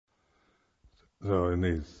So in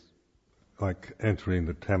these, like entering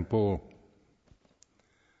the temple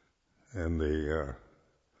and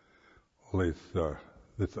all this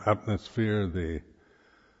atmosphere, the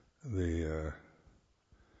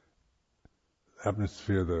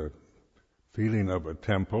atmosphere, the feeling of a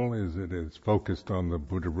temple it is focused on the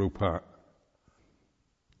Buddha Rupa,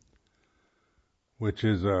 which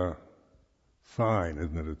is a sign,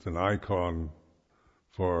 isn't it? It's an icon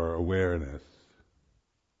for awareness.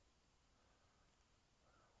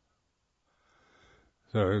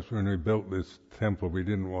 So when we built this temple, we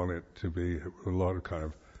didn't want it to be a lot of kind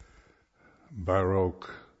of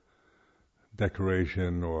Baroque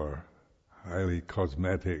decoration or highly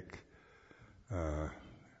cosmetic,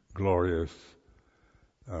 glorious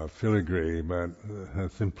filigree, but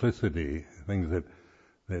simplicity, things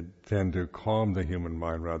that tend to calm the human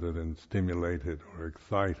mind rather than stimulate it or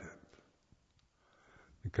excite it.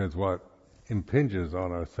 Because what impinges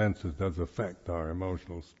on our senses does affect our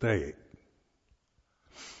emotional state.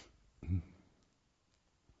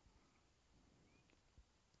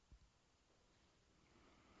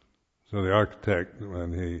 So the architect,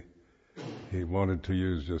 when he wanted to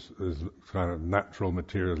use just this kind of natural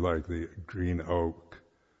materials like the green oak,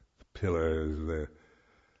 the pillars, the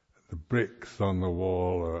bricks on the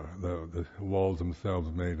wall, or the walls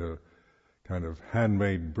themselves made of kind of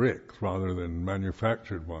handmade bricks rather than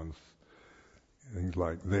manufactured ones. Things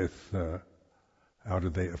like this, how do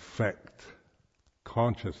they affect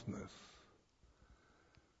consciousness?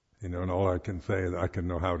 And all I can say is I can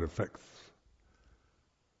know how it affects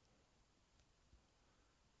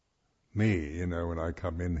me, when I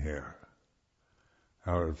come in here.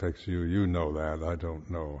 How it affects you, you know that. I don't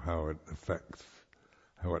know how it affects,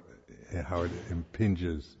 how it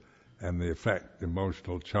impinges, and the effect,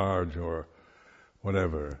 emotional charge or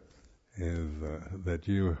whatever, is that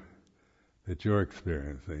you're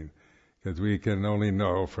experiencing. Because we can only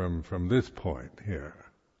know from this point here.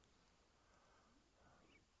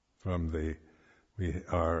 We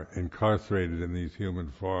are incarcerated in these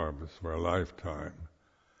human forms for a lifetime.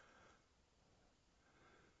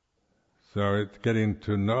 So it's getting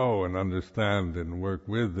to know and understand and work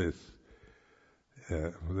with this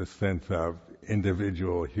sense of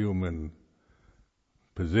individual human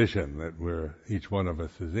position that each one of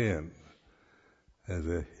us is in,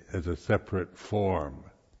 as a separate form,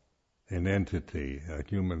 an entity, a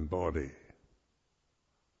human body.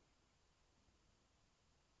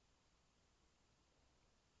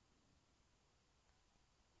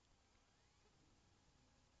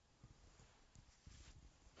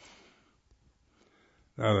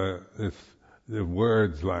 Now the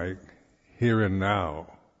words like here and now,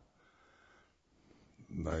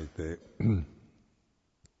 like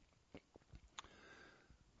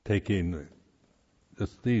taking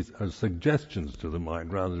just these as suggestions to the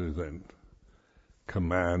mind rather than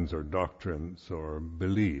commands or doctrines or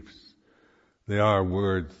beliefs. They are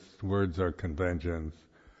words are conventions,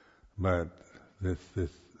 but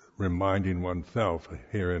this reminding oneself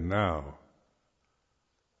here and now.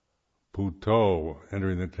 Puto,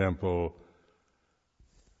 entering the temple,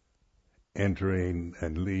 entering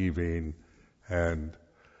and leaving, and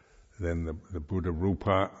then the Buddha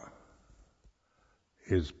Rupa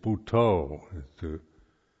is Puto, is to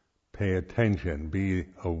pay attention, be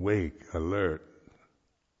awake, alert.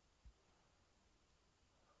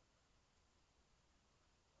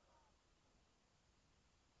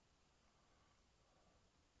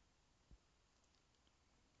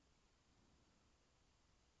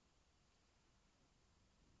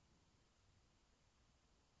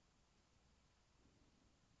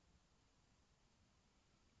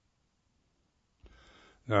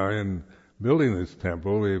 Now, in building this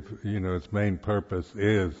temple, its main purpose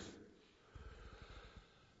is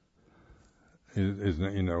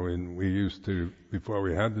we used to, before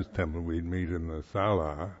we had this temple, we'd meet in the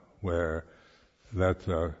sala, where that's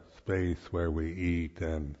a space where we eat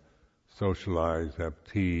and socialize, have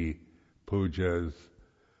tea, pujas,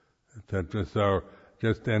 etc. So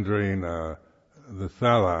just entering the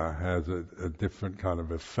sala has a different kind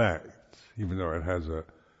of effect, even though it has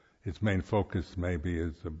its main focus maybe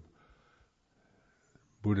is a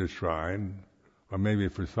Buddha shrine, or maybe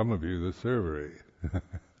for some of you the servery.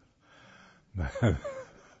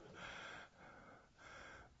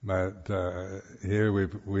 But here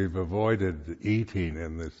we've avoided eating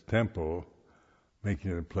in this temple,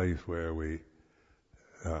 making it a place where we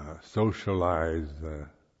socialize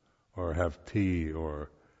or have tea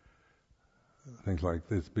or things like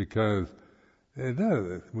this, because it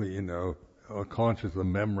does. Are conscious of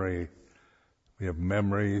memory. We have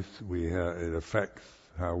memories. It affects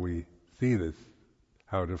how we see this,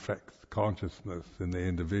 how it affects consciousness in the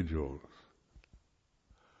individuals.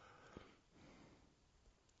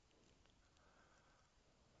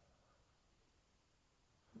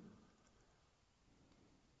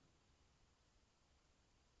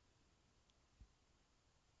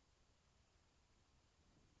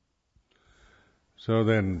 So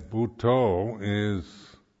then Buddho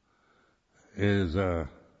is a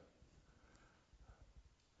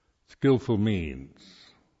skillful means.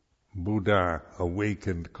 Buddha,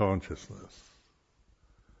 awakened consciousness.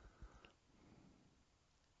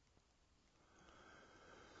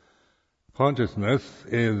 Consciousness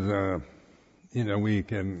is, you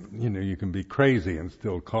can be crazy and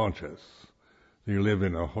still conscious. You live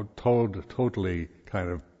in a totally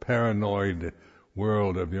kind of paranoid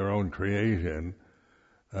world of your own creation,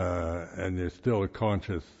 and you're still a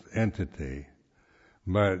conscious entity.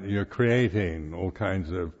 But you're creating all kinds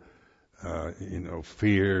of,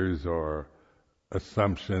 fears or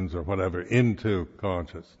assumptions or whatever into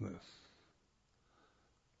consciousness.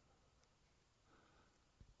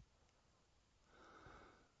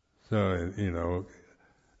 So,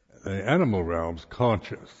 the animal realm's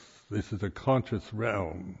conscious. This is a conscious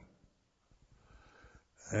realm.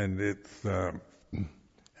 And it's, and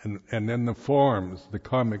then the forms, the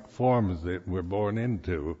karmic forms that we're born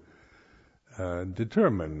into,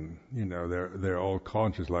 determine, they're all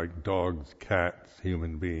conscious, like dogs, cats,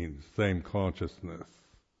 human beings, same consciousness.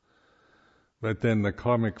 But then the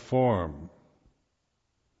karmic form,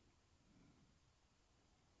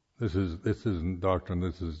 this isn't doctrine,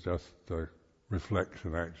 this is just a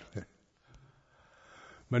reflection actually.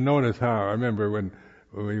 But notice how, I remember when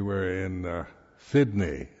we were in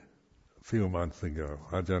Sydney a few months ago,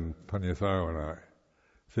 Ajahn Panyasaro and I,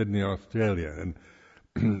 Sydney, Australia,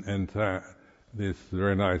 and this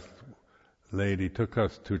very nice lady took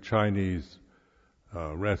us to Chinese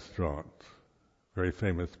restaurant, very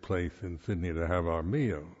famous place in Sydney, to have our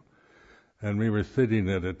meal. And we were sitting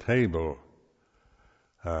at a table,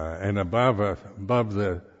 and above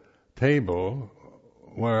the table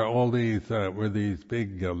were these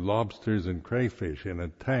big lobsters and crayfish in a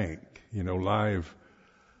tank, live,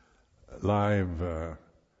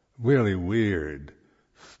 really weird,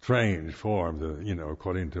 strange forms,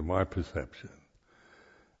 according to my perception.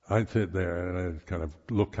 I'd sit there and I'd kind of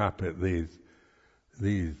look up at these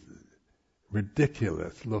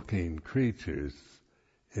ridiculous-looking creatures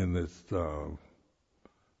in this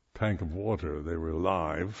tank of water. They were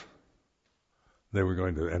alive. They were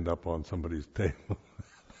going to end up on somebody's table.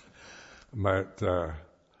 But I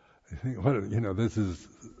think,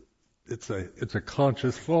 it's a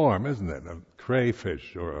conscious form, isn't it? A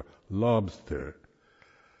crayfish or a lobster.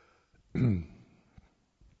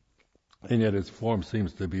 And yet its form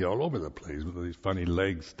seems to be all over the place, with these funny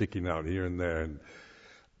legs sticking out here and there, and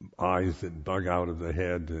eyes that bug out of the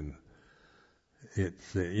head, and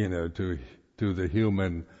it's, to the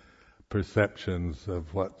human perceptions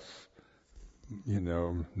of what's,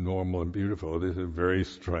 normal and beautiful, this is a very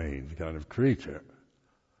strange kind of creature.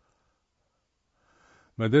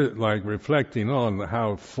 But this, like reflecting on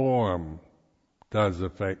how form does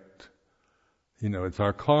affect, it's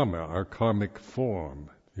our karma, our karmic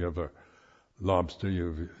form. You have a lobster,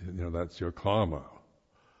 that's your karma.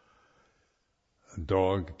 A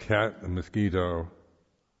dog, a cat, a mosquito.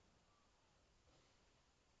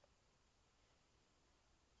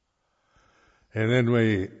 And then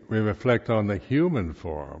we reflect on the human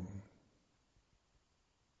form.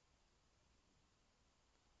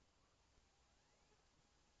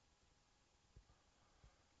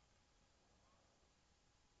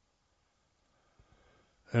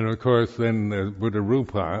 And of course, then the Buddha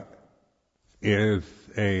Rupa is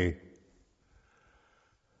an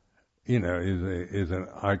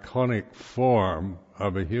iconic form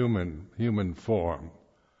of a human form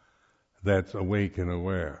that's awake and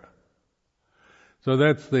aware. So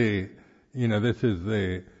that's this is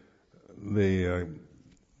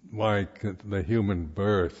why the human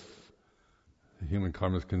birth, the human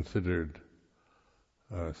karma is considered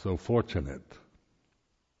so fortunate,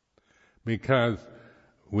 because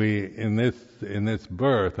we in this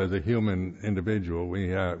birth as a human individual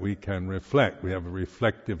we can reflect. We have a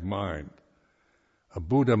reflective mind, a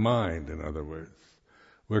Buddha mind, in other words.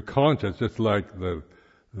 We're conscious, just like the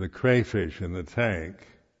crayfish in the tank.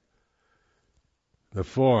 The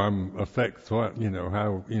form affects how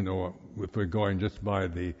if we're going just by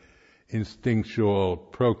the instinctual,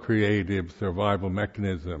 procreative survival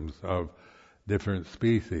mechanisms of different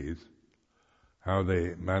species, how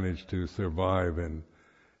they manage to survive and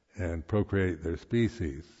procreate their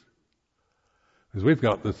species. Because we've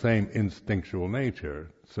got the same instinctual nature,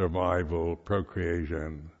 survival,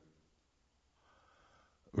 procreation.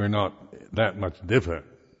 We're not that much different.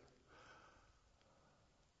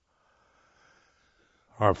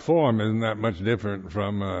 Our form isn't that much different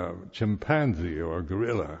from a chimpanzee or a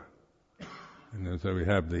gorilla. So we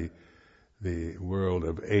have the world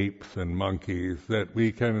of apes and monkeys that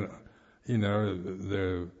we can,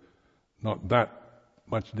 they're not that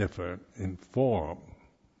much different in form,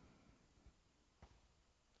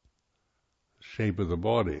 shape of the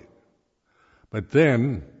body. But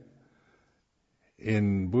then,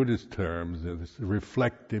 in Buddhist terms, this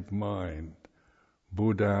reflective mind,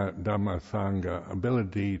 Buddha, Dhamma, Sangha,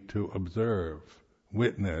 ability to observe,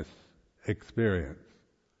 witness, experience.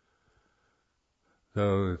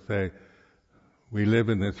 So say, we live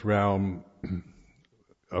in this realm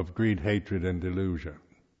of greed, hatred, and delusion.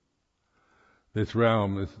 This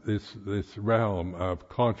realm, this realm of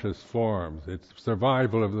conscious forms. It's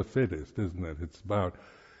survival of the fittest, isn't it? It's about,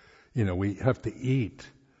 we have to eat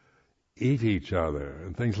each other,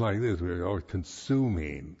 and things like this. We're always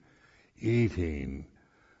consuming, eating,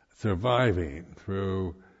 surviving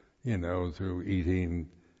through eating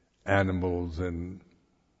animals, and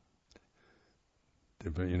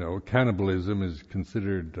cannibalism is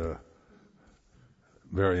considered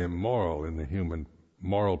very immoral in the human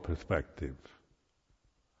moral perspective.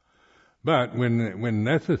 But when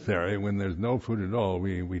necessary, when there's no food at all,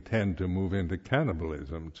 we tend to move into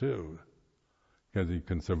cannibalism too, because you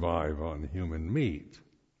can survive on human meat.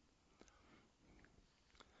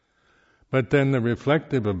 But then the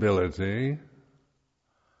reflective ability,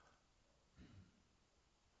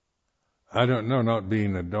 I don't know, not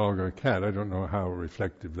being a dog or a cat, I don't know how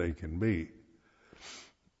reflective they can be.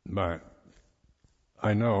 But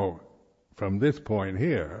I know from this point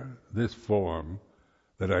here, this form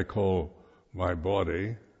that I call my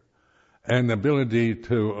body, and the ability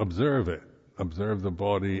to observe it, observe the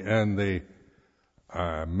body and the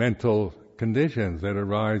mental conditions that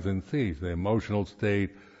arise and cease, the emotional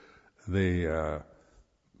state, the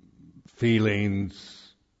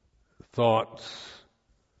feelings, thoughts,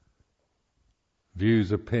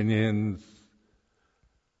 views, opinions,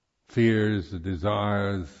 fears,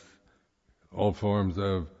 desires, all forms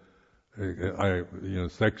of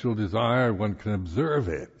sexual desire. One can observe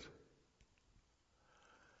it.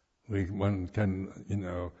 One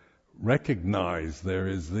can recognize there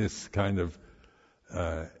is this kind of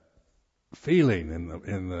feeling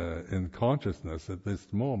in consciousness at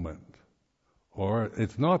this moment, or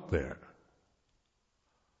it's not there.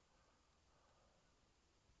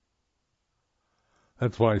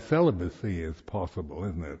 That's why celibacy is possible,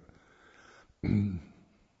 isn't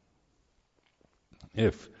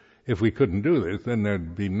it? If we couldn't do this, then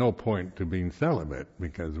there'd be no point to being celibate,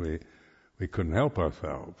 because we couldn't help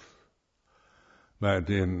ourselves. But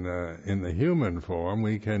in the human form,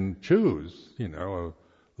 we can choose, a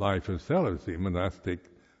life of celibacy,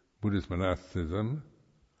 Buddhist monasticism,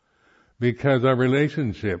 because our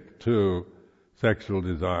relationship to sexual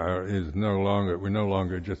desire is we're no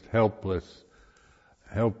longer just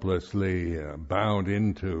helplessly bound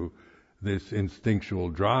into this instinctual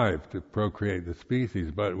drive to procreate the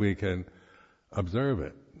species, but we can observe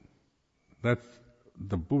it. That's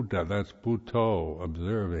the Buddha, that's Bhutto,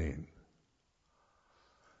 observing.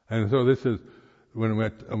 And so this is,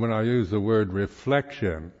 when I use the word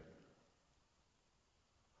reflection,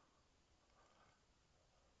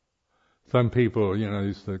 some people,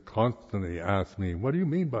 used to constantly ask me, what do you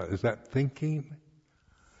mean by it? Is that thinking?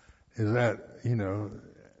 Is that,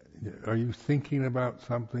 are you thinking about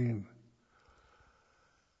something?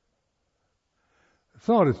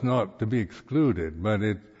 Thought is not to be excluded, but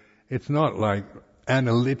it's not like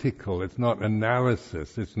analytical, it's not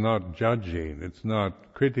analysis, it's not judging, it's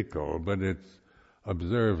not critical, but it's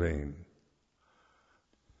observing.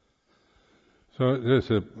 So there's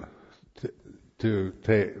to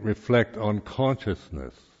reflect on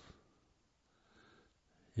consciousness.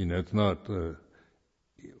 It's not,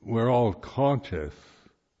 we're all conscious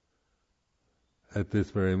at this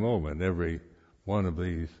very moment, every one of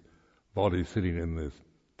these bodies sitting in this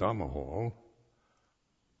Dhamma hall.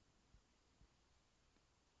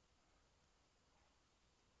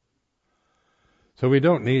 So we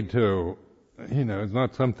don't need to, it's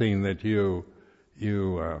not something that you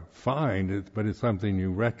find, but it's something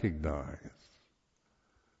you recognize.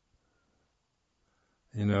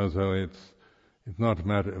 So it's not a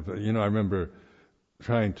matter of, I remember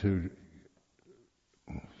trying to,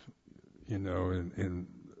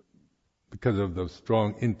 because of those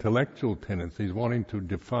strong intellectual tendencies, wanting to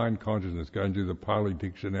define consciousness, going to the Pali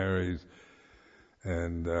dictionaries,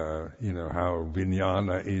 and how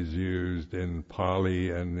vijnana is used in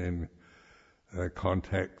Pali and in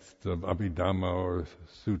context of Abhidhamma or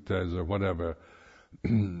suttas or whatever,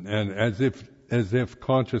 and as if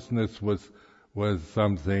consciousness was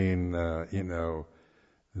something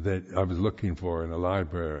that I was looking for in a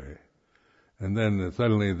library, and then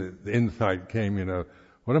suddenly the insight came,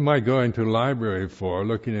 what am I going to a library for,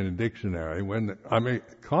 looking in a dictionary, when I'm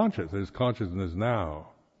conscious? There's consciousness now.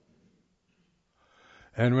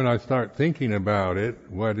 And when I start thinking about it,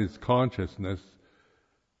 what is consciousness,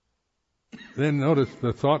 then notice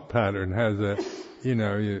the thought pattern has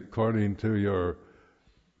according to your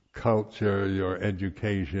culture, your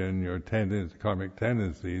education, your karmic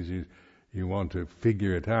tendencies, you want to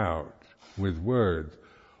figure it out with words.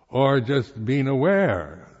 Or just being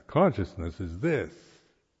aware. Consciousness is this.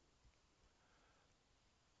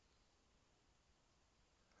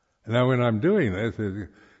 Now when I'm doing this,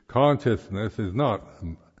 consciousness is not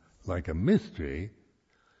like a mystery,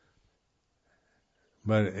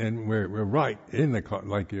 and we're right in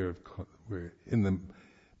we're in the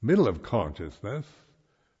middle of consciousness,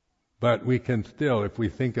 but we can still, if we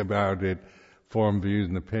think about it, form views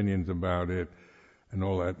and opinions about it, and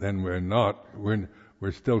all that, then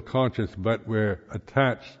we're still conscious, but we're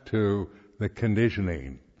attached to the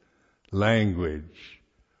conditioning, language,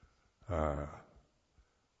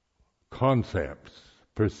 concepts,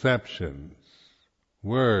 perceptions,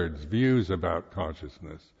 words, views about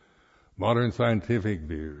consciousness, modern scientific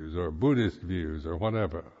views or Buddhist views or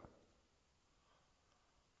whatever.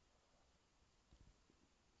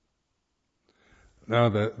 Now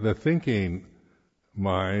the thinking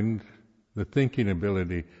mind, the thinking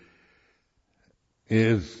ability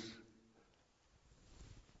is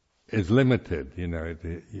limited.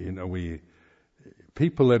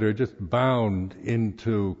 People that are just bound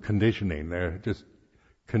into conditioning, they're just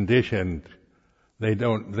conditioned.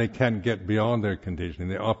 They can't get beyond their conditioning.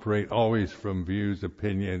 They operate always from views,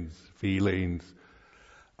 opinions, feelings,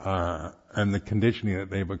 and the conditioning that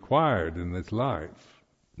they've acquired in this life.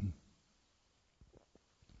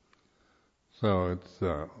 So it's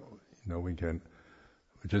we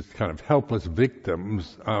just kind of helpless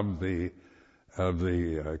victims of the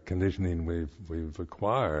conditioning we've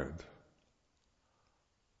acquired.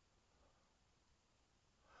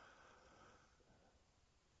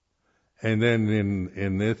 And then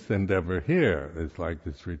in this endeavor here, it's like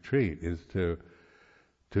this retreat, is to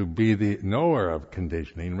be the knower of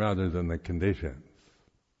conditioning rather than the conditions.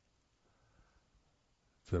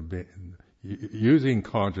 So using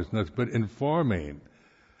consciousness, but informing,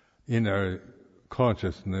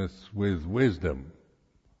 consciousness with wisdom.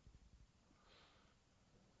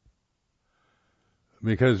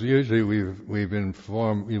 Because usually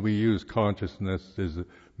we use consciousness as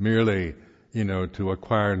merely to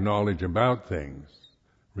acquire knowledge about things,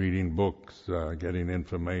 reading books, getting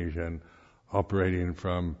information, operating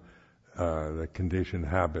from the conditioned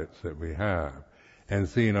habits that we have, and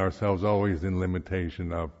seeing ourselves always in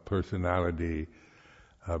limitation of personality,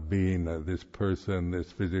 being this person,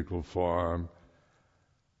 this physical form,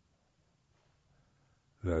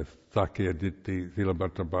 the Sakya Ditti,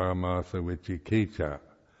 Silabhata Paramasa Vicikicca,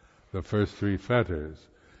 the first three fetters,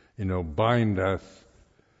 bind us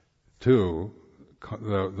to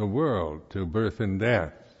the world, to birth and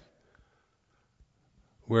death.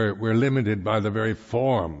 We're limited by the very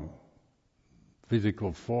form,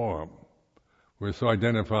 physical form. We're so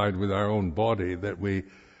identified with our own body that we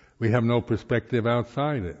have no perspective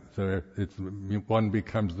outside it. So one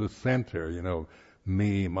becomes the center,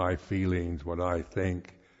 me, my feelings, what I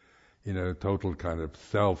think, total kind of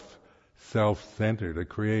self-centered, a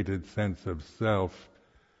created sense of self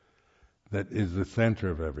that is the center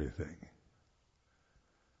of everything.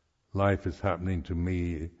 Life is happening to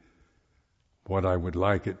me, what I would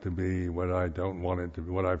like it to be, what I don't want it to be,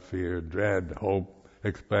 what I fear, dread, hope,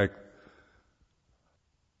 expect.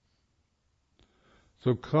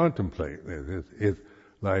 So contemplate this. It's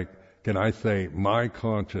like, can I say, my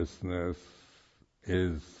consciousness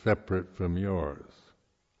is separate from yours?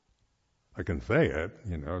 I can say it,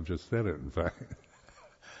 I've just said it, in fact.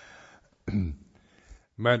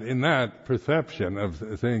 But in that perception of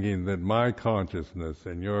thinking that my consciousness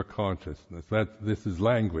and your consciousness, this is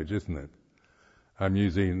language, isn't it? I'm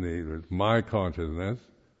using my consciousness,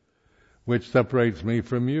 which separates me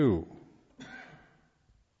from you.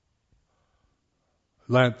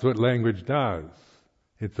 That's what language does.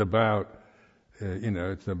 It's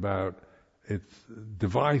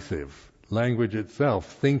divisive. Language itself,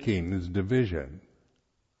 thinking, is division.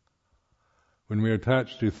 When we're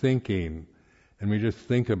attached to thinking, and we just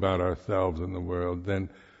think about ourselves and the world, then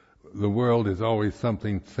the world is always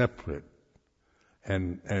something separate.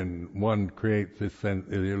 And one creates the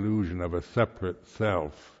illusion of a separate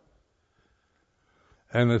self.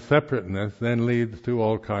 And the separateness then leads to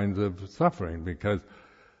all kinds of suffering, because,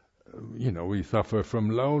 we suffer from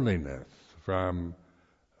loneliness, from,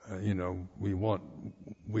 we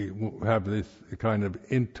have this kind of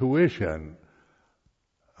intuition,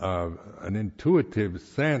 an intuitive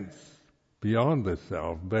sense beyond the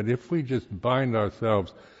self. But if we just bind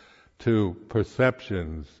ourselves to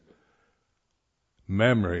perceptions,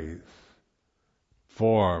 memories,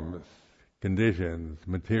 forms, conditions,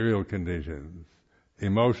 material conditions,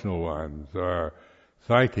 emotional ones or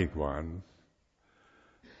psychic ones,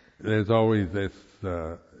 there's always this,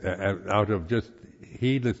 out of just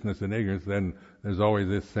heedlessness and ignorance, then there's always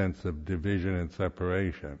this sense of division and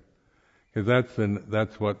separation. Because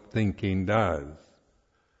that's what thinking does.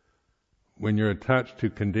 When you're attached to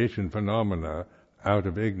conditioned phenomena out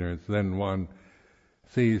of ignorance, then one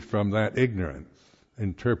sees from that ignorance,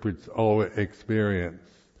 interprets all experience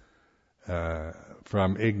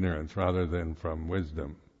from ignorance rather than from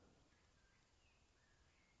wisdom.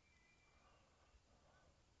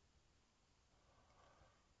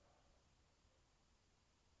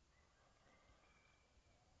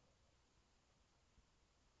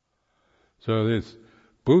 So this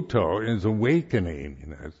Buddho is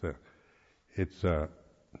awakening. It's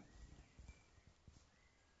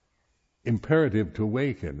imperative to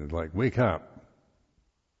awaken. It's like, wake up.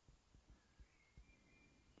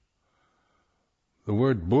 The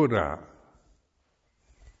word Buddha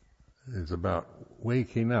is about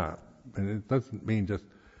waking up, and it doesn't mean just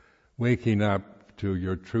waking up to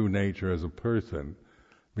your true nature as a person,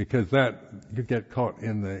 because that you get caught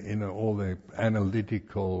in all the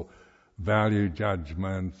analytical value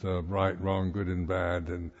judgments of right, wrong, good and bad,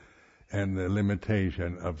 and the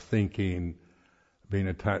limitation of thinking being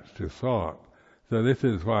attached to thought. So this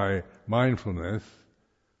is why mindfulness,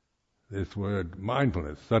 this word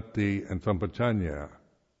mindfulness, sati and sampajanya,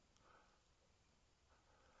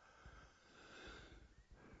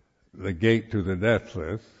 the gate to the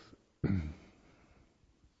deathless,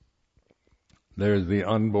 there's the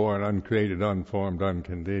unborn, uncreated, unformed,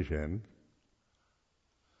 unconditioned.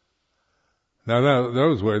 Now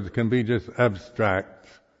those words can be just abstract,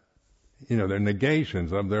 they're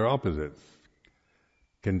negations of their opposites.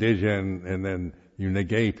 Condition, and then you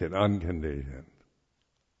negate it, unconditioned.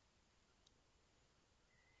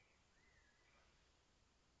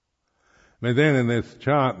 But then in this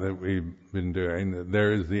chart that we've been doing,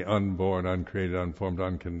 there is the unborn, uncreated, unformed,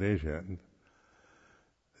 unconditioned.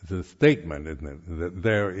 It's a statement, isn't it? That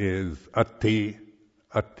there is atti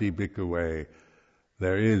bhikkhave.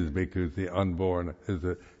 There is, because the unborn is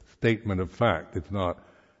a statement of fact. It's not,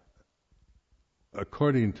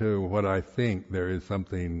 according to what I think, there is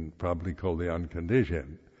something probably called the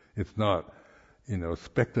unconditioned. It's not,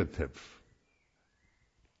 speculative.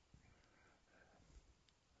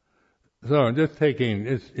 So I'm just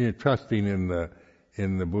trusting in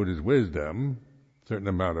the Buddha's wisdom. A certain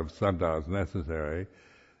amount of saddha is necessary.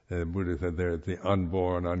 The Buddha said there is the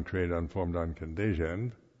unborn, uncreated, unformed,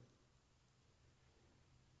 unconditioned.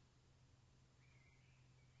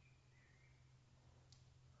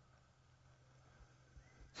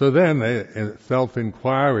 So then,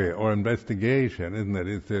 self-inquiry or investigation,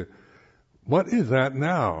 isn't it? What is that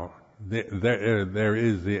now? There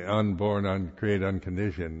is the unborn, uncreated,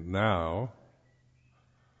 unconditioned now.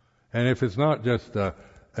 And if it's not just a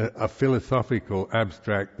philosophical,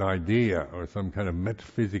 abstract idea or some kind of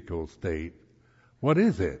metaphysical state, what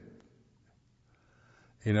is it?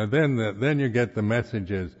 Then you get the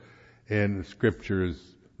messages in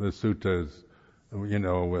scriptures, the suttas,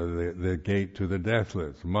 the gate to the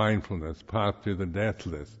deathless, mindfulness, path to the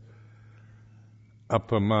deathless,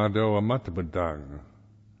 appamado amatabadang.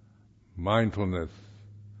 Mindfulness,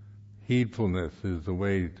 heedfulness is the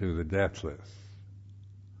way to the deathless.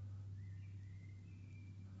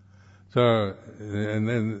 So, and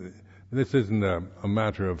then this isn't a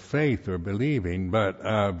matter of faith or believing, but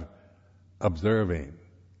of observing.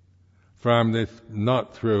 From this,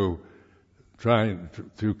 not through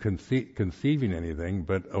conceiving anything,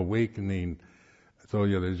 but awakening. So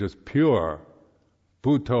there's just pure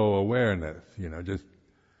Buddho awareness, just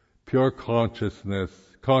pure consciousness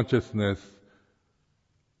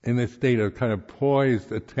in a state of kind of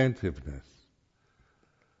poised attentiveness.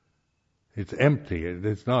 It's empty,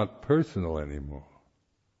 it's not personal anymore.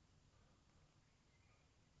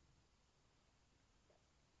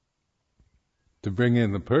 To bring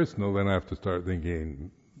in the personal, then I have to start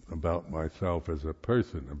thinking about myself as a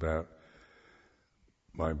person, about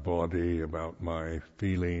my body, about my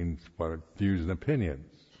feelings, my views and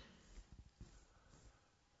opinions.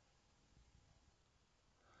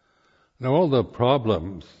 Now all the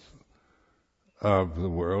problems of the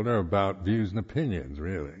world are about views and opinions,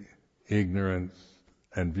 really. Ignorance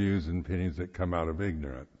and views and opinions that come out of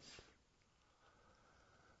ignorance.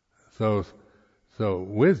 So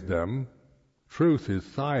wisdom, truth is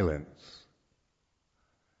silence.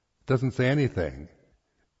 It doesn't say anything.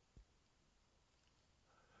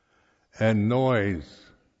 And noise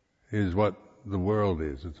is what the world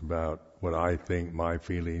is. It's about what I think, my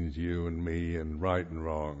feelings, you and me, and right and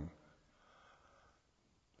wrong.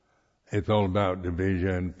 It's all about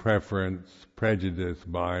division, preference, prejudice,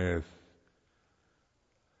 bias,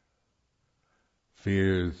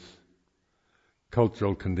 fears,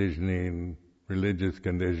 cultural conditioning, religious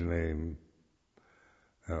conditioning,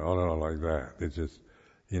 on and on like that. It's just,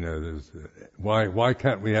 there's, why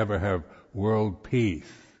can't we ever have world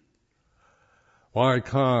peace? Why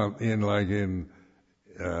can't in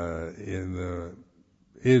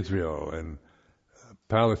Israel and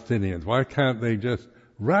Palestinians, why can't they just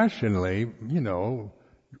rationally,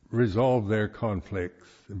 resolve their conflicts,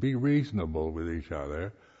 be reasonable with each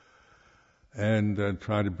other, and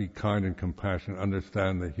try to be kind and compassionate,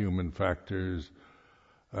 understand the human factors,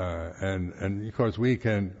 and of course we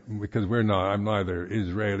can, because I'm neither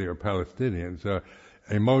Israeli or Palestinian, so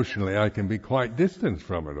emotionally I can be quite distant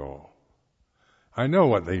from it all. I know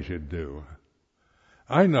what they should do.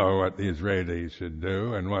 I know what the Israelis should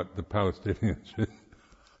do and what the Palestinians should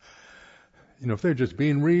do. If they're just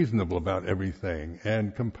being reasonable about everything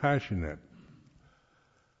and compassionate.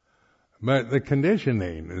 But the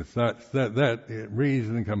conditioning is such that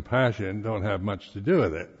reason and compassion don't have much to do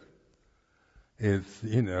with it. It's,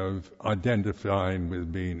 identifying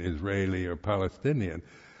with being Israeli or Palestinian.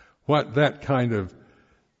 What that kind of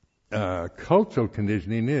cultural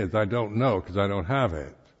conditioning is, I don't know because I don't have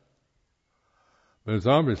it. But it's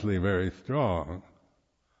obviously very strong.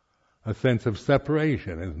 A sense of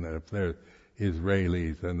separation, isn't it? If there's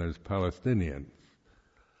Israelis and there's Palestinians.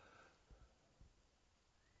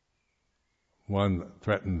 One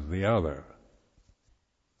threatens the other.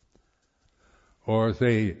 Or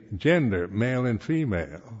say gender, male and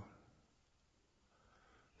female.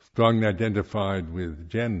 Strongly identified with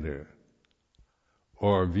gender.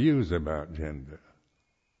 Or views about gender.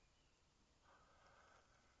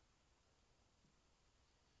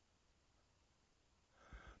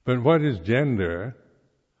 But what is gender?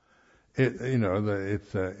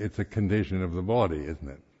 It's a condition of the body, isn't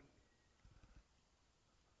it?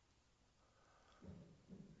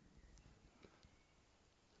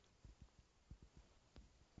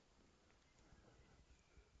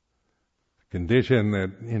 Condition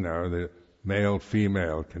that, the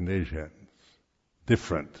male-female conditions,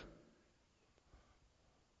 different.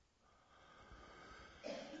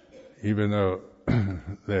 Even though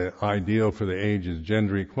the ideal for the age is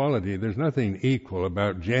gender equality, there's nothing equal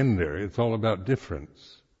about gender. It's all about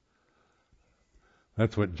difference.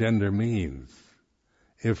 That's what gender means.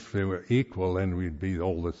 If they were equal, then we'd be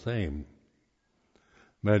all the same.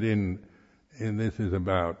 But in this is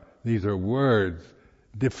about, these are words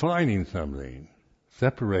defining something,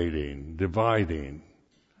 separating, dividing,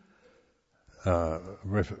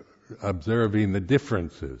 observing the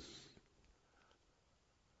differences.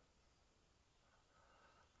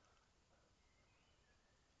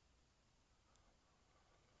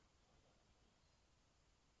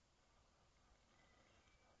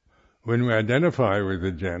 When we identify with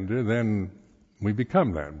the gender, then we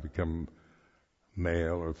become that, become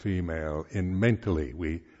male or female. Mentally,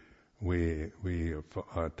 we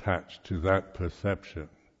attach to that perception.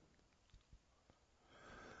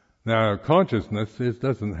 Now, consciousness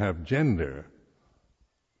doesn't have gender.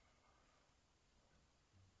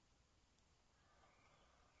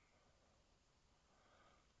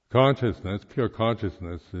 Consciousness, pure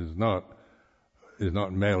consciousness, is not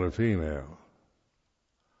male or female,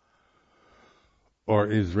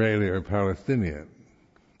 or Israeli or Palestinian,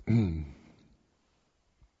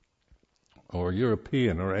 or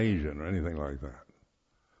European or Asian or anything like that.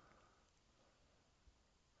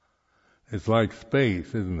 It's like space,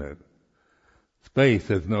 isn't it? Space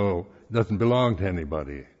doesn't belong to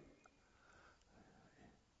anybody.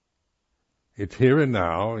 It's here and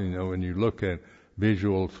now. When you look at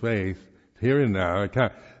visual space, it's here and now.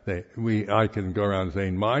 I can go around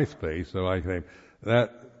saying my space, so I can say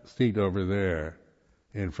that seat over there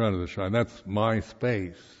in front of the shrine, that's my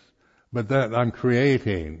space. But that I'm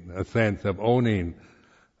creating a sense of owning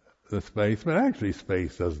the space. But actually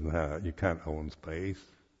space you can't own space.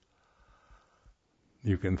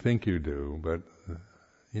 You can think you do, but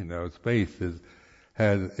space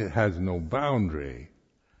has no boundary.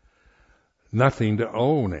 Nothing to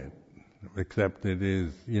own it, except it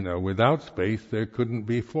is, without space there couldn't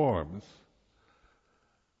be forms.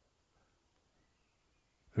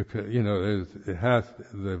 Because, it has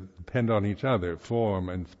to depend on each other, form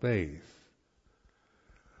and space.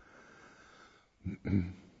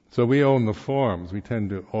 So we own the forms. We tend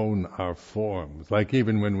to own our forms. Like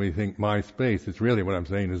even when we think my space, it's really what I'm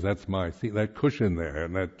saying is that's my seat. That cushion there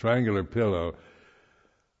and that triangular pillow,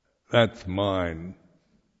 that's mine.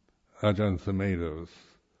 Ajahn Sumedho's.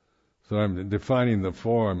 So I'm defining the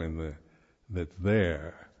form that's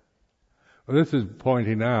there. Well, this is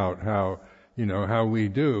pointing out how, how we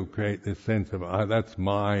do create this sense of, that's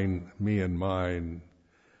mine, me and mine,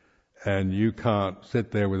 and you can't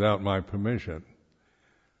sit there without my permission,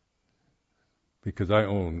 because I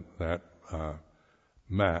own that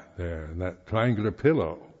mat there, and that triangular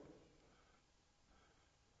pillow.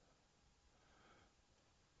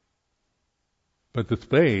 But the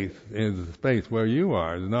space is the space where you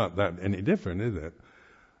are. It's not that any different, is it?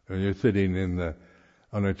 When you're sitting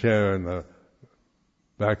on a chair in the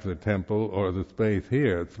back of the temple, or the space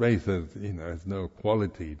here. Space has no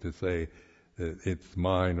quality to say that it's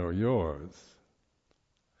mine or yours.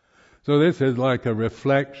 So this is like a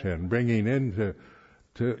reflection, bringing into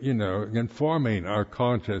informing our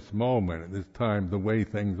conscious moment at this time the way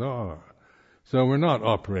things are. So we're not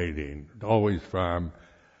operating always from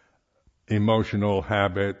emotional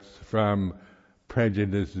habits, from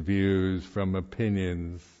prejudiced views, from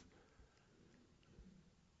opinions,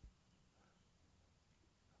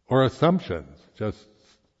 or assumptions, just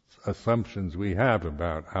assumptions we have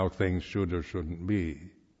about how things should or shouldn't be.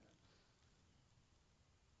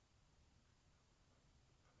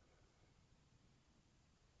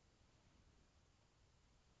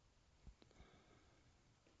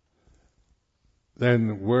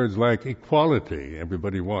 Then words like equality.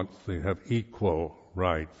 Everybody wants to have equal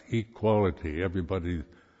rights, equality. Everybody,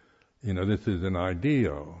 this is an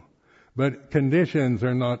ideal. But conditions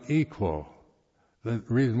are not equal. The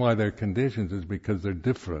reason why they're conditions is because they're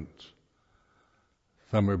different.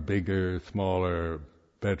 Some are bigger, smaller,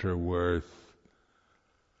 better, worse.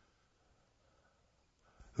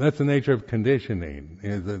 That's the nature of conditioning,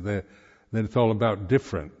 is that it's all about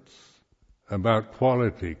difference, about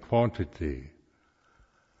quality, quantity,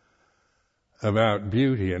 about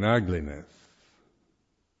beauty and ugliness,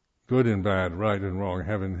 good and bad, right and wrong,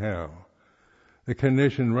 heaven, hell. The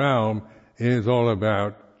conditioned realm is all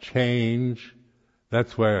about change.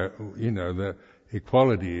 That's where, the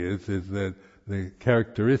equality is that the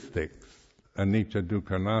characteristics, anicca,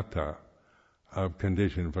 dukkha, anatta, of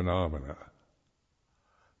conditioned phenomena.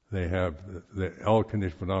 All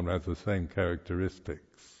conditioned phenomena have the same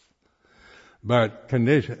characteristics. But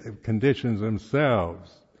conditions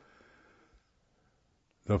themselves,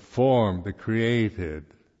 the form, the created,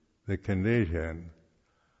 the condition,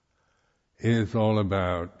 is all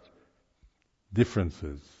about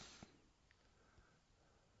differences,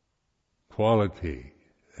 quality,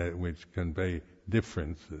 which convey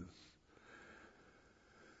differences,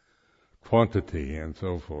 quantity, and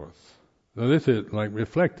so forth. So this is like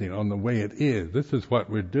reflecting on the way it is. This is what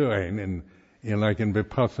we're doing in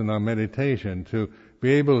Vipassana meditation, to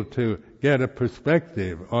be able to get a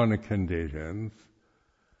perspective on the conditions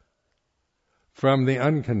from the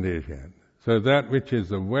unconditioned. So that which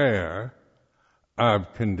is aware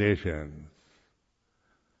of conditions,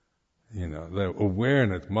 the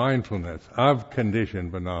awareness, mindfulness of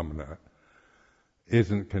conditioned phenomena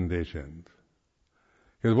isn't conditioned.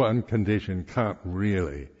 Because one condition can't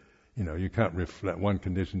really, you can't reflect, one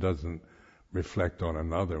condition doesn't reflect on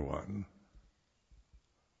another one.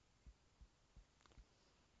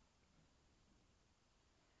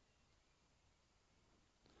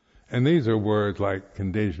 And these are words like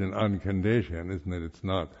conditioned, unconditioned, isn't it? It's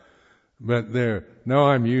not. But now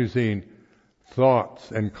I'm using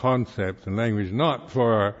thoughts and concepts and language not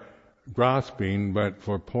for grasping, but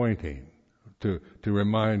for pointing, to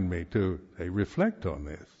remind me to reflect on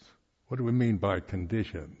this. What do we mean by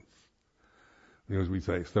conditions? Because we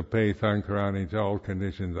say, sape sankarani, all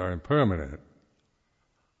conditions are impermanent.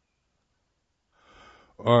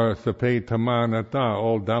 Or sape tamanatta,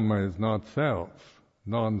 all Dhamma is not self,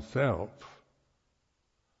 non-self.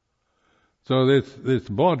 So this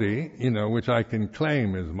body, which I can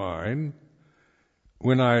claim as mine,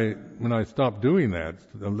 when I stop doing that,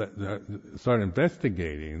 start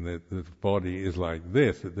investigating that this body is like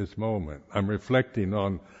this at this moment, I'm reflecting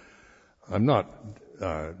on, I'm not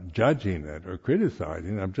judging it or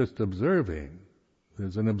criticizing, I'm just observing.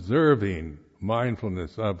 There's an observing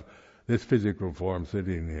mindfulness of this physical form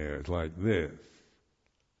sitting here. It's like this.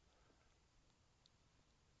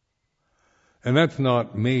 And that's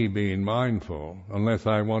not me being mindful, unless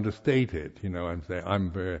I want to state it. I'm saying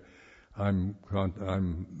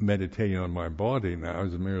I'm meditating on my body now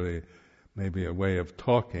as merely maybe a way of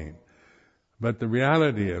talking. But the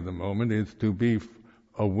reality of the moment is to be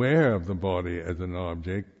aware of the body as an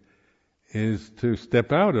object, is to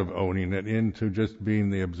step out of owning it into just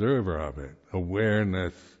being the observer of it.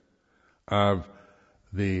 Awareness of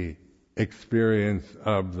the experience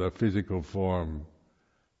of the physical form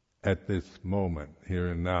at this moment, here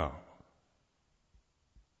and now.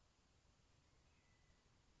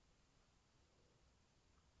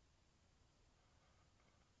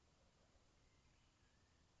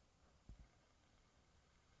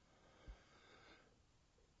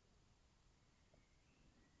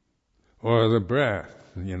 or the breath,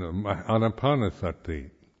 anapanasati,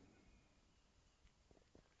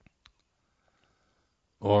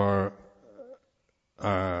 or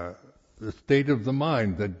the state of the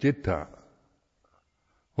mind, the citta.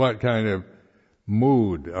 What kind of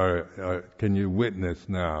mood can you witness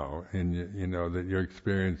now that you're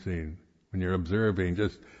experiencing when you're observing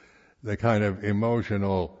just the kind of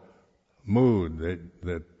emotional mood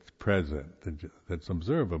that's present, that's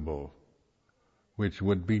observable, which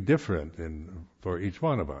would be different for each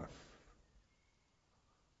one of us.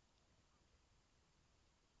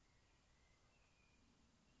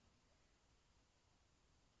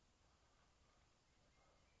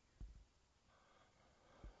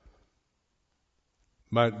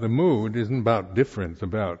 But the mood isn't about difference,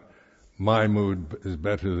 about my mood is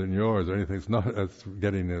better than yours or anything. It's not. That's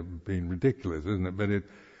being ridiculous, isn't it? But it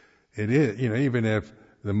is. Even if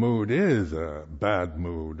the mood is a bad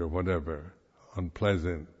mood or whatever,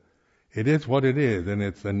 unpleasant, it is what it is, and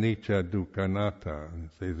it's anicca, dukkha, anatta.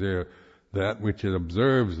 It says there, that which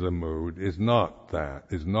observes the mood is not that,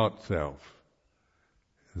 is not self.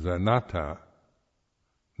 Is anatta,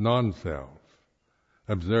 non-self,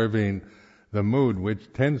 observing the mood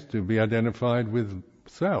which tends to be identified with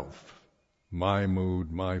self. My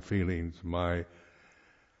mood, my feelings, my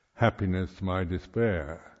happiness, my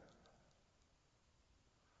despair.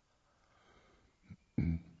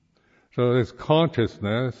 So this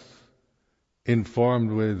consciousness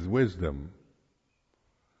informed with wisdom.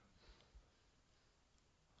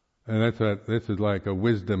 And this is like a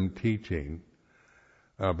wisdom teaching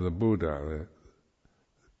of the Buddha.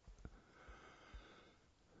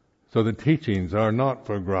 So the teachings are not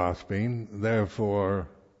for grasping, therefore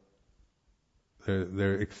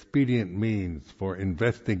they're expedient means for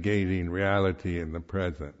investigating reality in the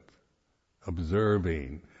present,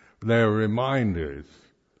 observing. They're reminders,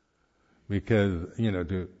 because,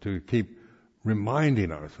 to keep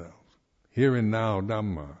reminding ourselves, here and now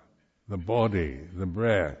Dhamma, the body, the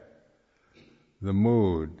breath, the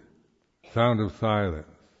mood, sound of silence.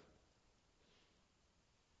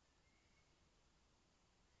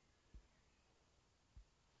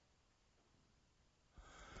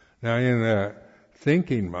 Now, in the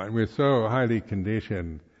thinking mind, we're so highly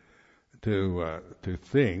conditioned to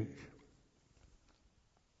think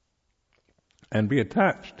and be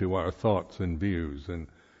attached to our thoughts and views, and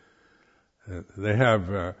they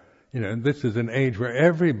have, this is an age where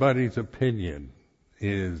everybody's opinion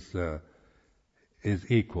is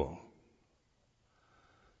equal.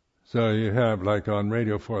 So you have, like on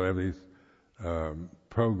Radio 4, they have these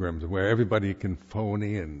programs where everybody can phone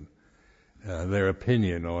in their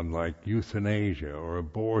opinion on, like, euthanasia or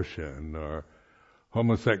abortion or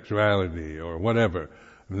homosexuality or whatever.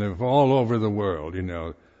 And they're all over the world,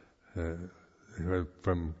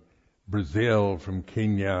 from Brazil, from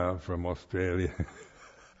Kenya, from Australia,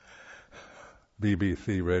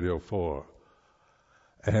 BBC Radio 4,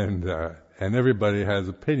 and everybody has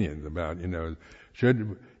opinions about,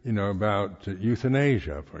 about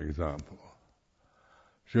euthanasia, for example.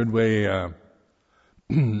 Should we?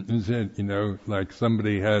 Is it, like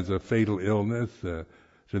somebody has a fatal illness,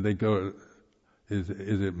 should they go, is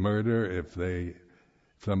it murder if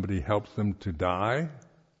somebody helps them to die?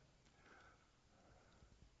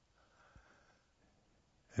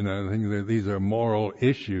 And I think that these are moral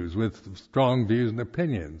issues with strong views and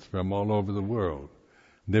opinions from all over the world,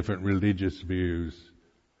 different religious views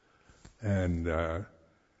and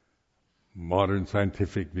modern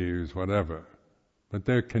scientific views, whatever. But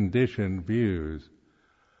they're conditioned views.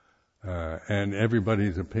 And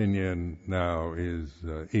everybody's opinion now is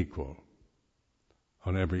equal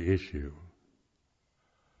on every issue.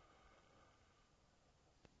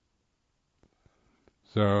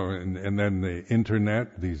 So, and then the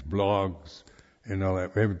internet, these blogs, all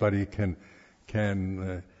that, everybody can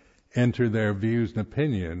enter their views and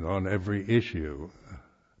opinion on every issue.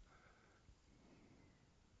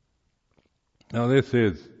 Now this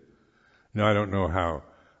is, I don't know how,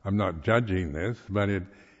 I'm not judging this, but it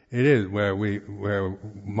is where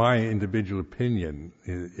my individual opinion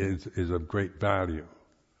is of great value.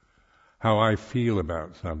 How I feel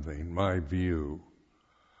about something, my view.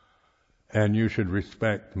 And you should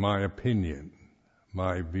respect my opinion,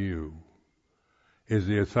 my view, is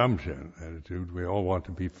the assumption, attitude. We all want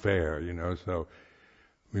to be fair, so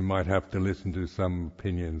we might have to listen to some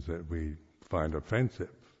opinions that we find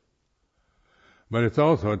offensive. But it's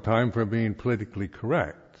also a time for being politically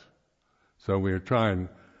correct. So we're trying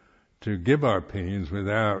to give our opinions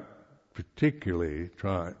without particularly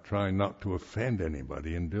trying not to offend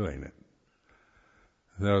anybody in doing it.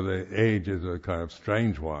 So the age is a kind of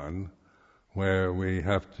strange one, where we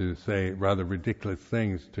have to say rather ridiculous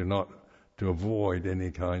things to not to avoid any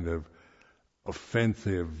kind of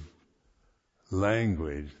offensive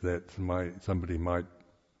language that somebody might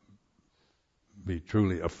be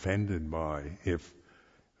truly offended by if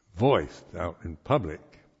voiced out in public.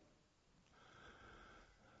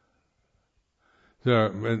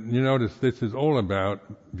 So you notice this is all about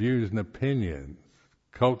views and opinions,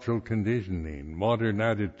 cultural conditioning, modern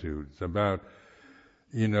attitudes about,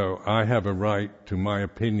 I have a right to my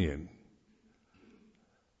opinion.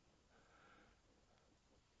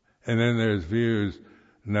 And then there's views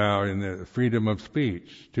now in the freedom of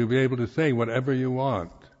speech, to be able to say whatever you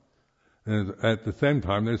want. And at the same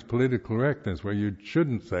time, there's political correctness where you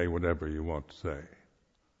shouldn't say whatever you want to say.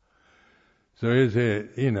 So is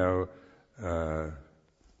it,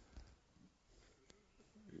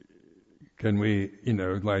 can we,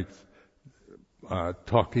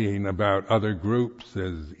 talking about other groups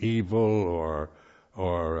as evil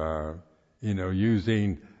or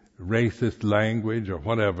using racist language or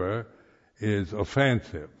whatever is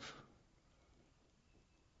offensive.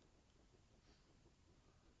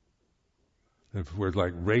 If words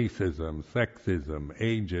like racism, sexism,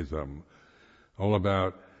 ageism, all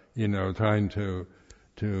about, trying to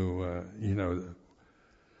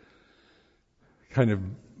kind of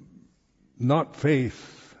not face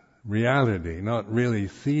reality, not really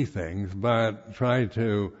see things, but try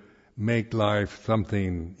to make life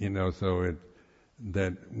something, so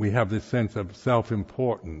that we have this sense of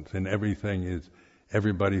self-importance and everybody's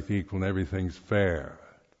equal and everything's fair.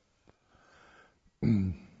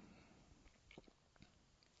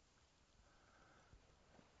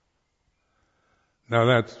 Now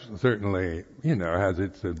that's certainly, has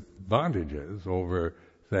its advantages over,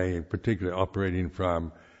 say, particularly operating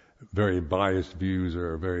from very biased views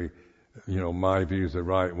or very, my view's the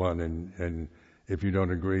right one and if you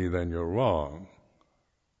don't agree then you're wrong.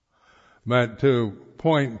 But to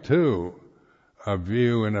point to a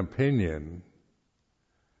view and opinion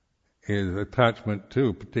is attachment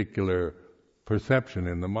to particular perception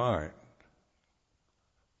in the mind.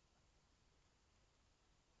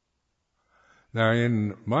 Now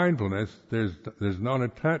in mindfulness, there's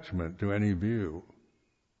non-attachment to any view.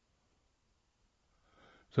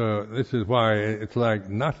 So this is why it's like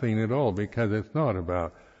nothing at all, because it's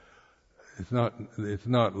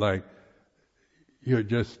not like you're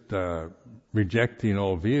just rejecting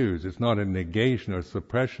all views. It's not a negation or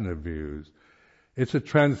suppression of views. It's a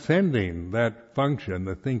transcending that function,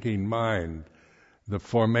 the thinking mind, the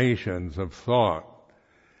formations of thought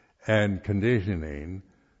and conditioning,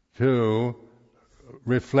 to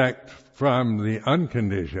reflect from the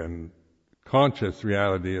unconditioned conscious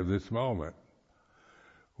reality of this moment,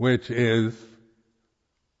 which is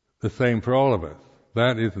the same for all of us.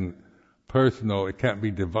 That isn't personal, it can't be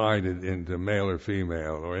divided into male or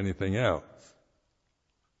female or anything else.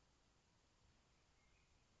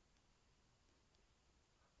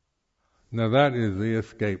 Now that is the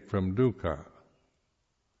escape from dukkha,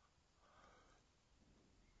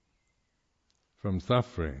 from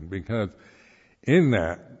suffering, because in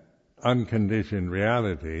that unconditioned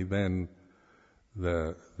reality, then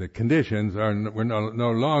the conditions we're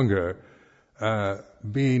no longer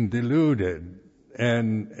being deluded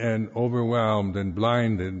and overwhelmed and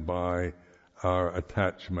blinded by our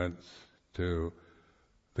attachments to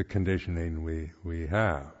the conditioning we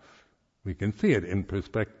have. We can see it in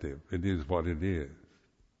perspective. It is what it is.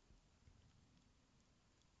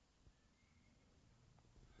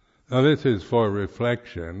 Now this is for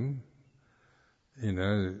reflection,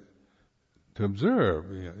 to observe,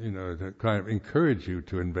 to kind of encourage you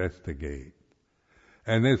to investigate.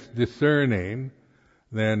 And this discerning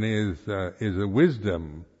then is a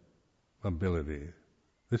wisdom ability.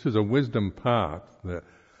 This is a wisdom path.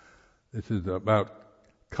 This is about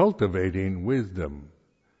cultivating wisdom,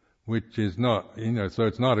 which is not, so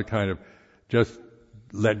it's not a kind of just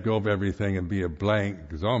let go of everything and be a blank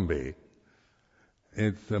zombie.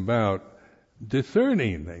 It's about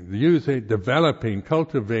discerning things, developing,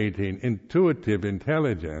 cultivating intuitive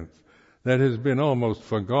intelligence that has been almost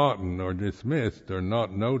forgotten or dismissed or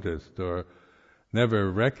not noticed or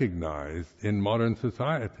never recognized in modern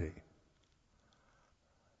society.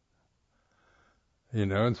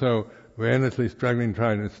 And so we're endlessly struggling,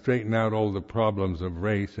 trying to straighten out all the problems of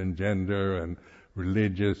race and gender and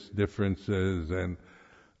religious differences and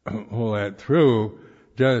all that through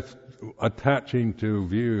just attaching to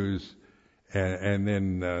views and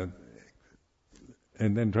then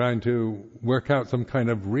trying to work out some kind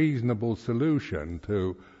of reasonable solution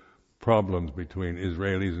to problems between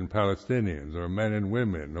Israelis and Palestinians, or men and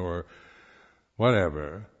women, or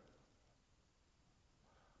whatever.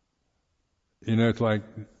 It's like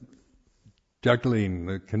juggling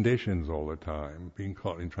the conditions all the time, being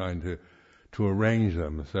caught in trying to arrange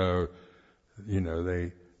them so,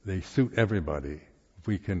 they suit everybody. If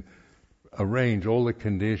we can arrange all the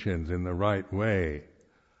conditions in the right way,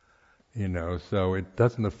 so it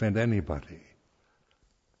doesn't offend anybody,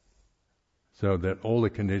 so that all the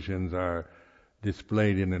conditions are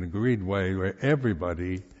displayed in an agreed way where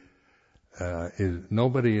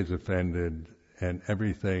nobody is offended and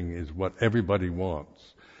everything is what everybody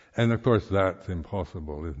wants. And of course that's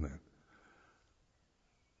impossible, isn't it?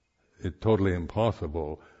 It's totally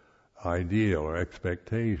impossible ideal or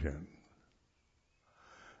expectation.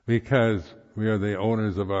 Because we are the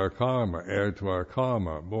owners of our karma, heir to our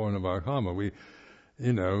karma, born of our karma.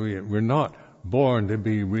 We're not born to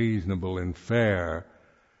be reasonable and fair.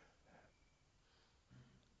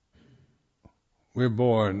 We're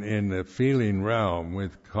born in the feeling realm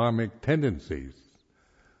with karmic tendencies,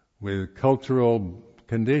 with cultural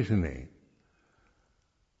conditioning,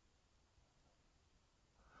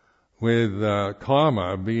 with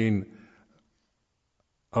karma being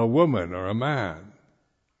a woman or a man,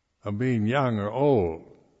 of being young or old.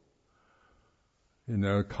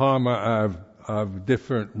 Karma of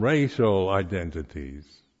different racial identities,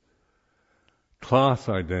 class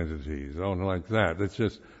identities, all like that.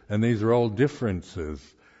 And these are all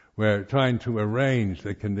differences. We're trying to arrange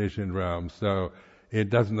the conditioned realm so it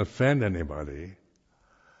doesn't offend anybody.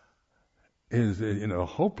 Is a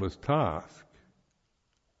hopeless task.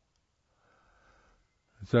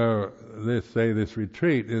 So this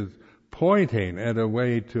retreat is pointing at a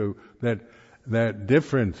way to that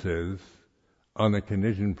differences on the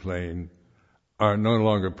conditioned plane are no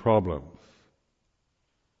longer problems.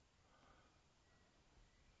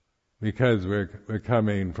 Because we're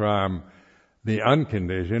coming from the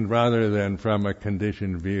unconditioned rather than from a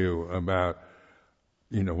conditioned view about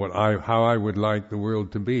how I would like the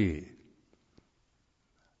world to be,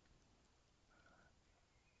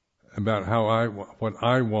 about what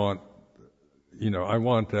I want. I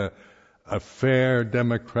want a fair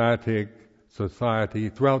democratic society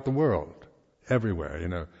throughout the world,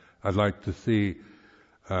 everywhere. I'd like to see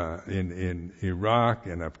in Iraq,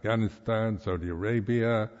 in Afghanistan, Saudi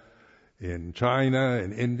Arabia, in China,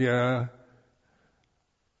 in India,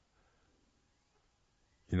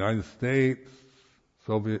 United States,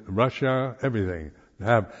 Russia, everything.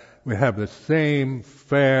 We have the same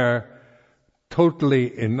fair,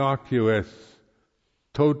 totally innocuous,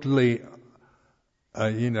 totally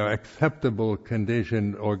acceptable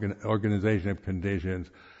organization of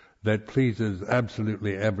conditions that pleases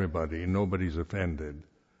absolutely everybody. Nobody's offended.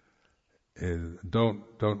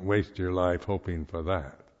 Don't waste your life hoping for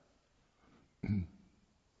that.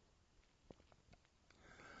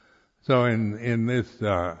 So in this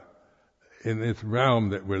realm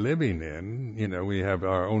that we're living in, we have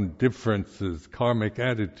our own differences, karmic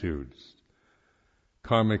attitudes,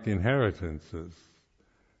 karmic inheritances.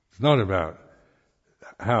 It's not about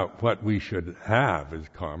what we should have as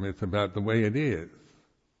karma. It's about the way it is,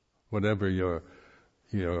 whatever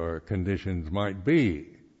your conditions might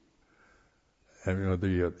be, and whether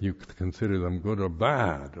you consider them good or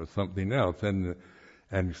bad or something else, and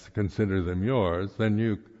consider them yours, then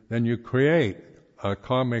you create a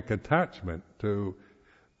karmic attachment to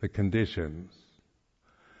the conditions.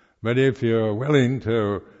 But if you're willing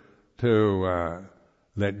to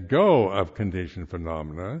let go of conditioned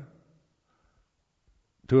phenomena,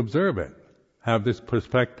 to observe it, have this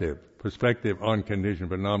perspective on conditioned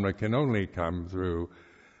phenomena can only come through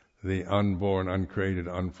the unborn, uncreated,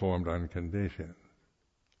 unformed, unconditioned.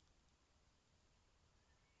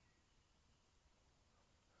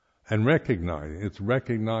 And recognizing, it's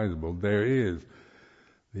recognizable, there is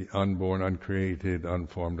the unborn, uncreated,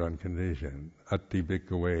 unformed, unconditioned. Atti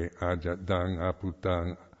bhikkhave ajatang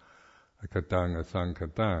aputang akatang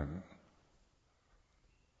asankatang.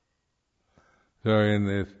 So in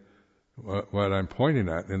this, what I'm pointing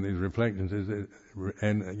at in these reflections is,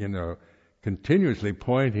 continuously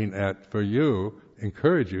pointing at, for you,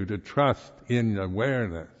 encourage you to trust in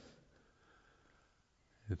awareness.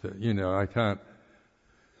 I can't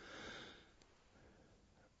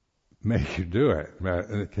make you do it, but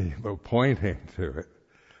pointing to it,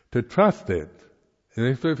 to trust it.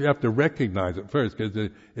 And so you have to recognize it first, because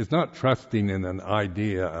it's not trusting in an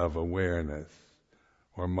idea of awareness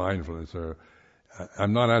or mindfulness, or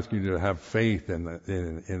I'm not asking you to have faith in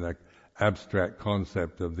the abstract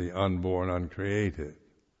concept of the unborn, uncreated.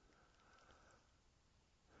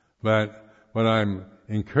 But what I'm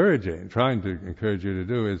trying to encourage you to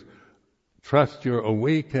do is trust your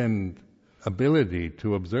awakened ability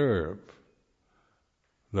to observe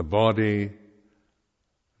the body,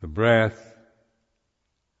 the breath,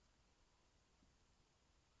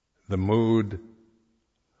 the mood.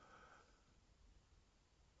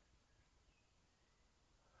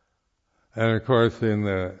 And of course, in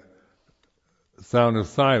the Sound of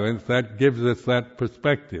Silence, that gives us that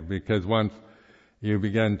perspective, because once you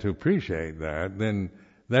begin to appreciate that, then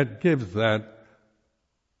that gives that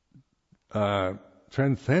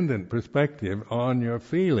transcendent perspective on your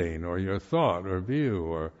feeling or your thought or view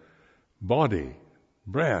or body,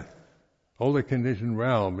 breath. All the conditioned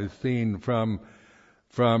realm is seen from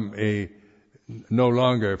a no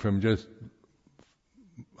longer from just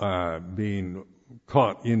being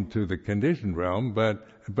caught into the conditioned realm,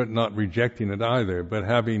 but not rejecting it either, but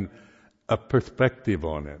having a perspective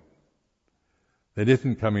on it that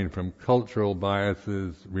isn't coming from cultural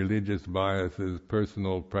biases, religious biases,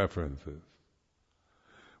 personal preferences,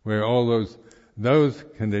 where all those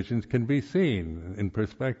conditions can be seen in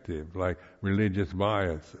perspective, like religious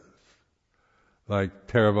biases, like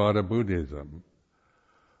Theravada Buddhism,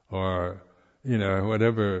 or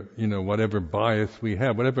whatever bias we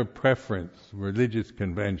have, whatever preference, religious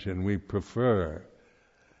convention we prefer,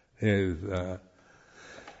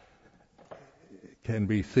 can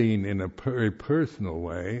be seen in a very personal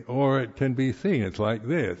way, or it can be seen, it's like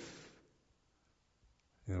this,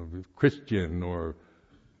 Christian or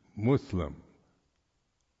Muslim.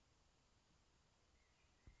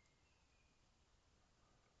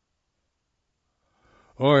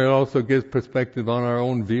 Or it also gives perspective on our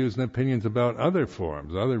own views and opinions about other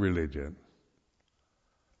forms, other religions.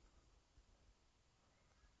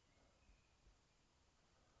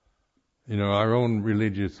 Our own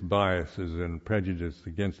religious biases and prejudice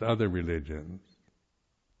against other religions.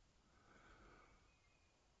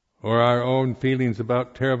 Or our own feelings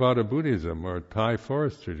about Theravada Buddhism or Thai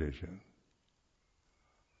forest tradition.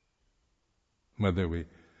 Whether we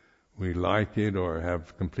like it or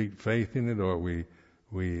have complete faith in it, or we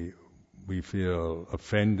feel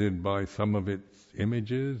offended by some of its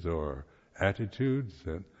images or attitudes,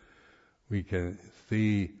 and we can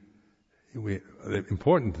see the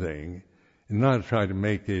important thing is not to try to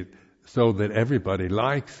make it so that everybody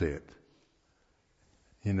likes it.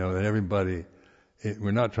 That everybody,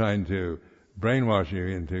 we're not trying to brainwash you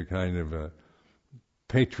into kind of a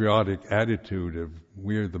patriotic attitude of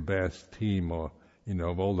we're the best team, or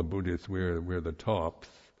of all the Buddhists we're the tops.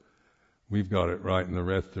 We've got it right and the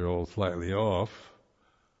rest are all slightly off.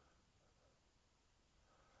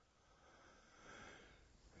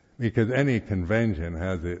 Because any convention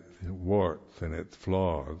has its warts and its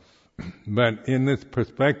flaws. But in this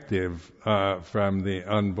perspective from the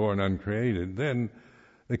unborn, uncreated, then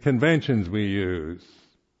the conventions we use,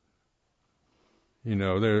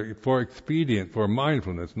 they're for expedient, for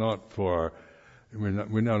mindfulness, not for, we're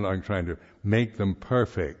not like trying to make them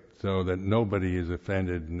perfect so that nobody is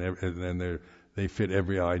offended and then they fit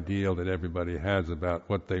every ideal that everybody has about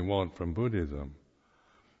what they want from Buddhism.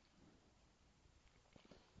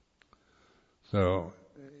 So,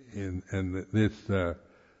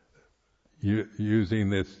 using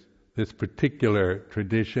this particular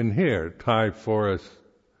tradition here, Thai forest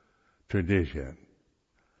tradition,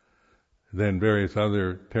 then various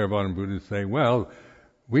other Theravadan Buddhists say, well,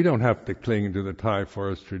 we don't have to cling to the Thai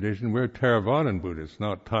forest tradition. We're Theravadan Buddhists,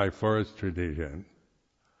 not Thai forest tradition.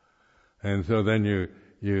 And so then you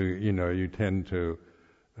tend to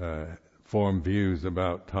form views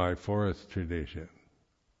about Thai forest tradition,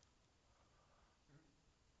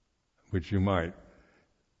 which you might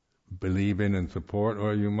believe in and support,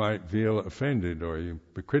 or you might feel offended or you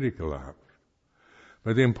be critical of.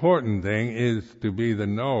 But the important thing is to be the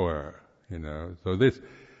knower, So this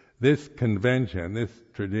convention, this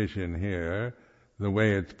tradition here, the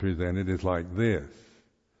way it's presented is like this.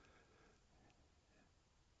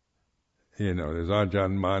 There's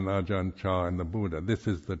Ajahn Man, Ajahn Chah, and the Buddha. This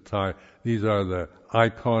is the Thai. These are the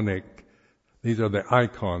icons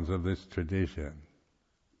of this tradition.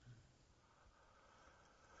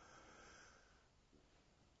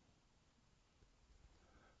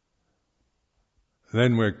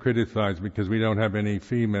 Then we're criticized because we don't have any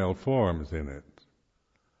female forms in it.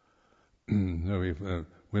 So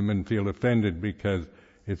women feel offended because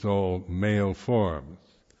it's all male forms.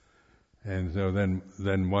 And so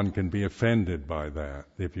then one can be offended by that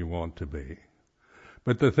if you want to be.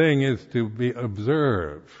 But the thing is to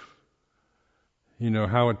observe,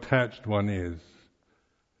 how attached one is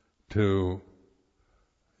to,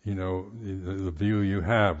 the view you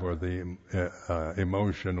have or the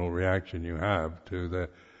emotional reaction you have to the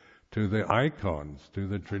icons, to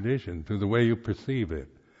the tradition, to the way you perceive it.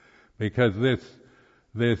 Because this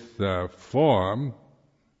form,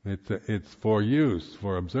 it's for use,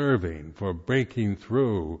 for observing, for breaking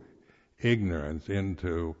through ignorance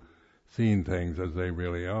into seeing things as they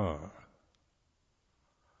really are,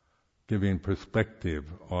 giving perspective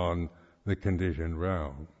on the conditioned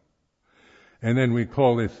realm. And then we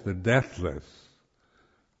call this the deathless.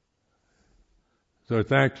 So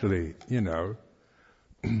it's actually,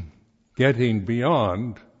 getting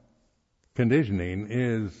beyond conditioning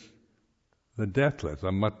is the deathless,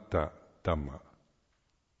 amatta Dhamma.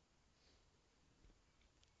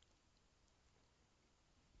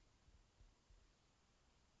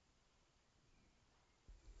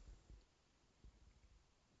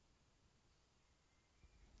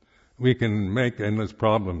 We can make endless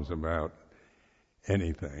problems about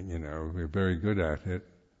anything, we're very good at it,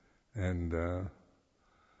 and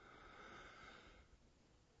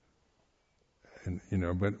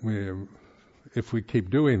but if we keep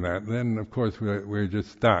doing that, then of course we're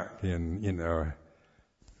just stuck in,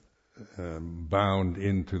 bound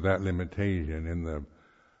into that limitation in the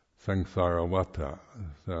samsara vata.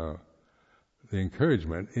 So the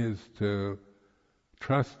encouragement is to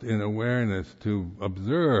trust in awareness to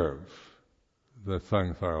observe the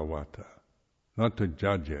samsara vata, not to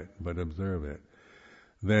judge it, but observe it.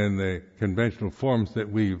 Then the conventional forms that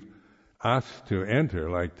we've asked to enter,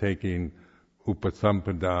 like taking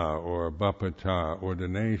upasampada or bappacha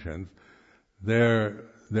ordinations,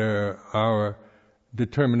 they're our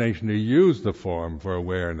determination to use the form for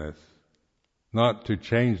awareness, not to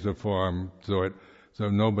change the form so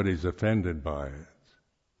nobody's offended by it.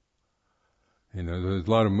 There's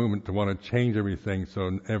a lot of movement to want to change everything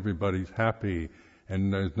so everybody's happy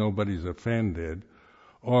and nobody's offended,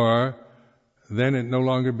 or then it no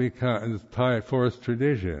longer becomes Thai forest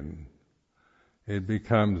tradition. It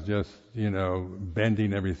becomes just,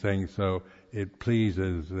 bending everything so it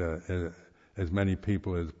pleases as many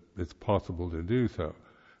people as it's possible to do so.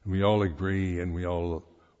 We all agree and we all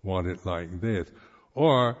want it like this.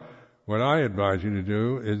 Or what I advise you to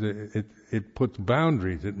do is it puts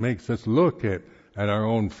boundaries. It makes us look at our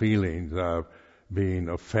own feelings of being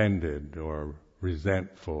offended or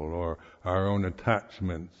resentful, or our own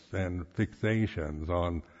attachments and fixations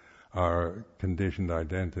on our conditioned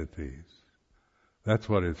identities. That's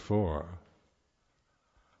what it's for.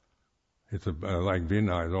 It's like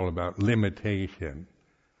Vinaya is all about limitation,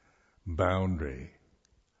 boundary,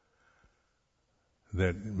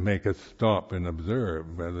 that make us stop and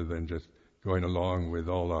observe rather than just going along with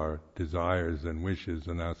all our desires and wishes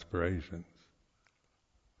and aspirations.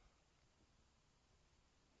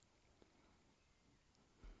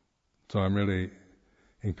 So I'm really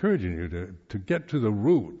encouraging you to get to the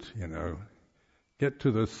root, get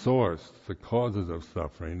to the source, the causes of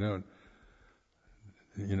suffering.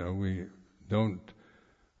 We don't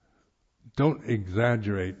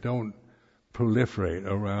exaggerate, don't proliferate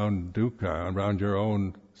around dukkha, around your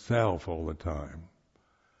own self all the time,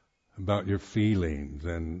 about your feelings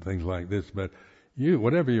and things like this. But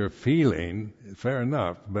whatever you're feeling, fair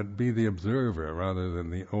enough, but be the observer rather than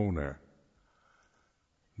the owner.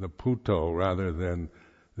 The Puto rather than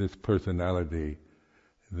this personality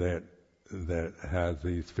that has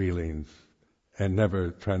these feelings and never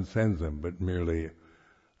transcends them, but merely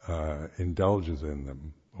indulges in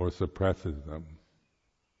them or suppresses them.